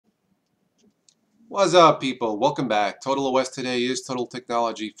What's up, people? Welcome back. Total OS today is total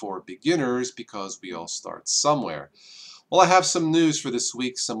technology for beginners because we all start somewhere. Well, I have some news for this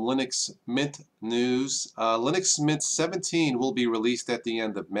week, some Linux Mint news. Linux Mint 17 will be released at the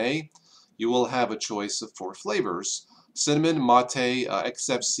end of May. You will have a choice of 4 flavors: cinnamon, mate,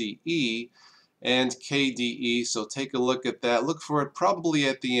 XFCE, and KDE. So take a look at that. Look for it probably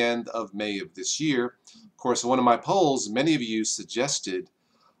at the end of May of this year. Of course, one of my polls, many of you suggested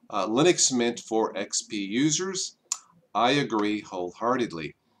Linux Mint for XP users. I agree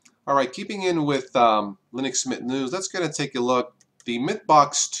wholeheartedly. All right, keeping in with Linux Mint news, let's going to take a look. The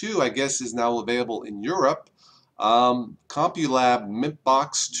Mintbox 2, I guess, is now available in Europe. CompuLab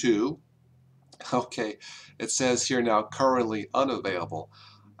Mintbox 2. Okay, it says here now currently unavailable.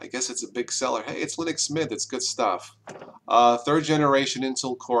 I guess it's a big seller. Hey, it's Linux Mint. It's good stuff. Third generation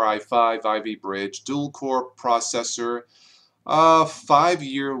Intel Core i5 Ivy Bridge, dual core processor.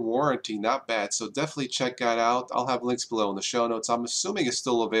 5-year warranty, not bad. So definitely check that out. I'll have links below in the show notes. I'm assuming it's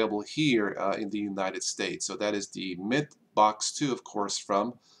still available here in the United States. So that is the Mint Box 2, of course,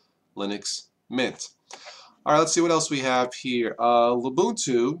 from Linux Mint. All right, let's see what else we have here.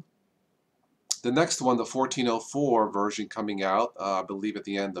 Labu, the next one, the 1404 version coming out, I believe at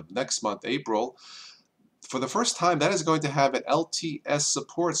the end of next month, April. For the first time, that is going to have an LTS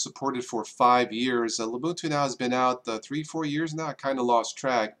support, supported for 5 years. Ubuntu now has been out 3-4 years now. I kind of lost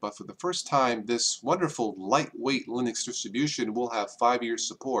track, but for the first time, this wonderful lightweight Linux distribution will have 5-year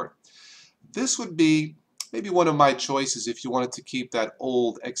support. This would be maybe one of my choices if you wanted to keep that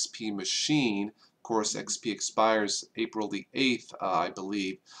old XP machine. Of course, XP expires April the 8th, I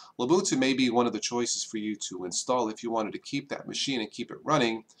believe. Ubuntu may be one of the choices for you to install if you wanted to keep that machine and keep it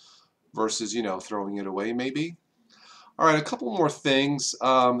running, versus, throwing it away maybe. All right, a couple more things.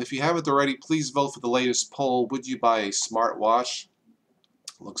 If you haven't already, please vote for the latest poll. Would you buy a smartwatch?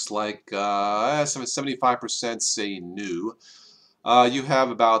 Looks like 75% say no. You have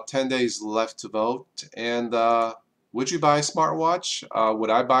about 10 days left to vote. And would you buy a smartwatch? Would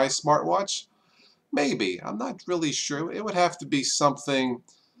I buy a smartwatch? Maybe. I'm not really sure. It would have to be something,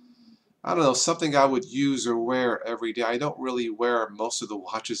 I don't know, something I would use or wear every day. I don't really wear most of the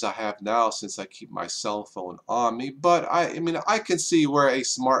watches I have now since I keep my cell phone on me. But I mean, I can see where a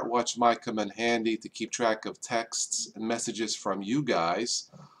smartwatch might come in handy to keep track of texts and messages from you guys.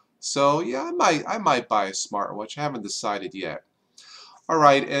 So yeah, I might buy a smartwatch. I haven't decided yet. All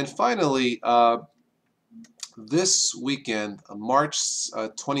right, and finally, this weekend, March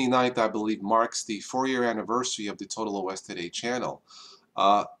 29th, I believe, marks the 4-year anniversary of the Total OS Today channel.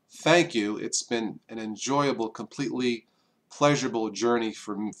 Thank you. It's been an enjoyable, completely pleasurable journey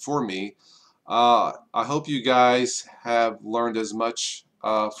for me. I hope you guys have learned as much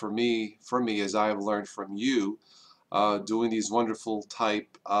from me as I have learned from you, doing these wonderful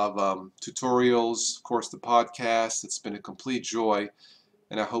type of tutorials. Of course, the podcast. It's been a complete joy,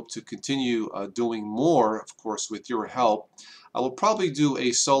 and I hope to continue doing more, of course, with your help. I will probably do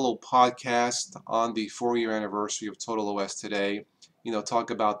a solo podcast on the 4-year anniversary of Total OS Today. Talk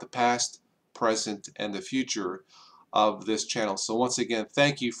about the past, present, and the future of this channel. So once again,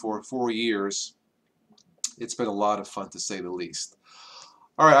 thank you for 4 years. It's been a lot of fun, to say the least.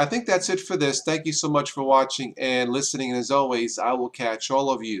 All right, I think that's it for this. Thank you so much for watching and listening. And as always, I will catch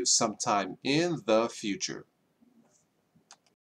all of you sometime in the future.